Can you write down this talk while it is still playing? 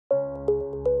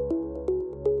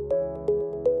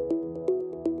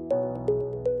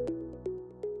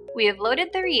We have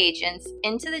loaded the reagents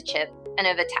into the chip and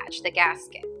have attached the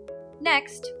gasket.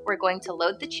 Next, we're going to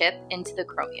load the chip into the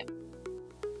Chromium.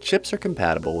 Chips are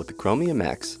compatible with the Chromium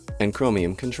X and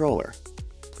Chromium controller.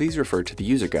 Please refer to the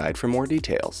user guide for more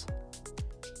details.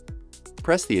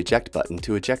 Press the eject button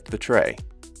to eject the tray.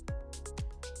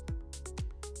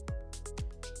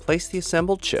 Place the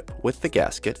assembled chip with the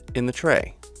gasket in the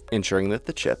tray, ensuring that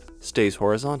the chip stays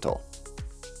horizontal.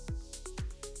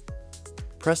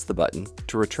 Press the button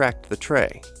to retract the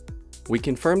tray. We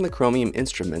confirm the Chromium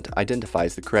instrument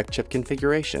identifies the correct chip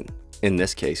configuration, in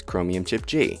this case Chromium chip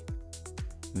G.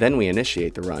 Then we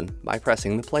initiate the run by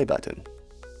pressing the play button.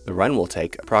 The run will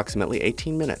take approximately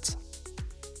 18 minutes.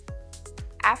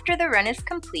 After the run is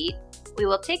complete, we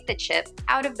will take the chip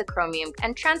out of the Chromium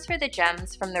and transfer the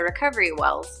gems from the recovery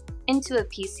wells into a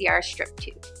PCR strip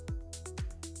tube.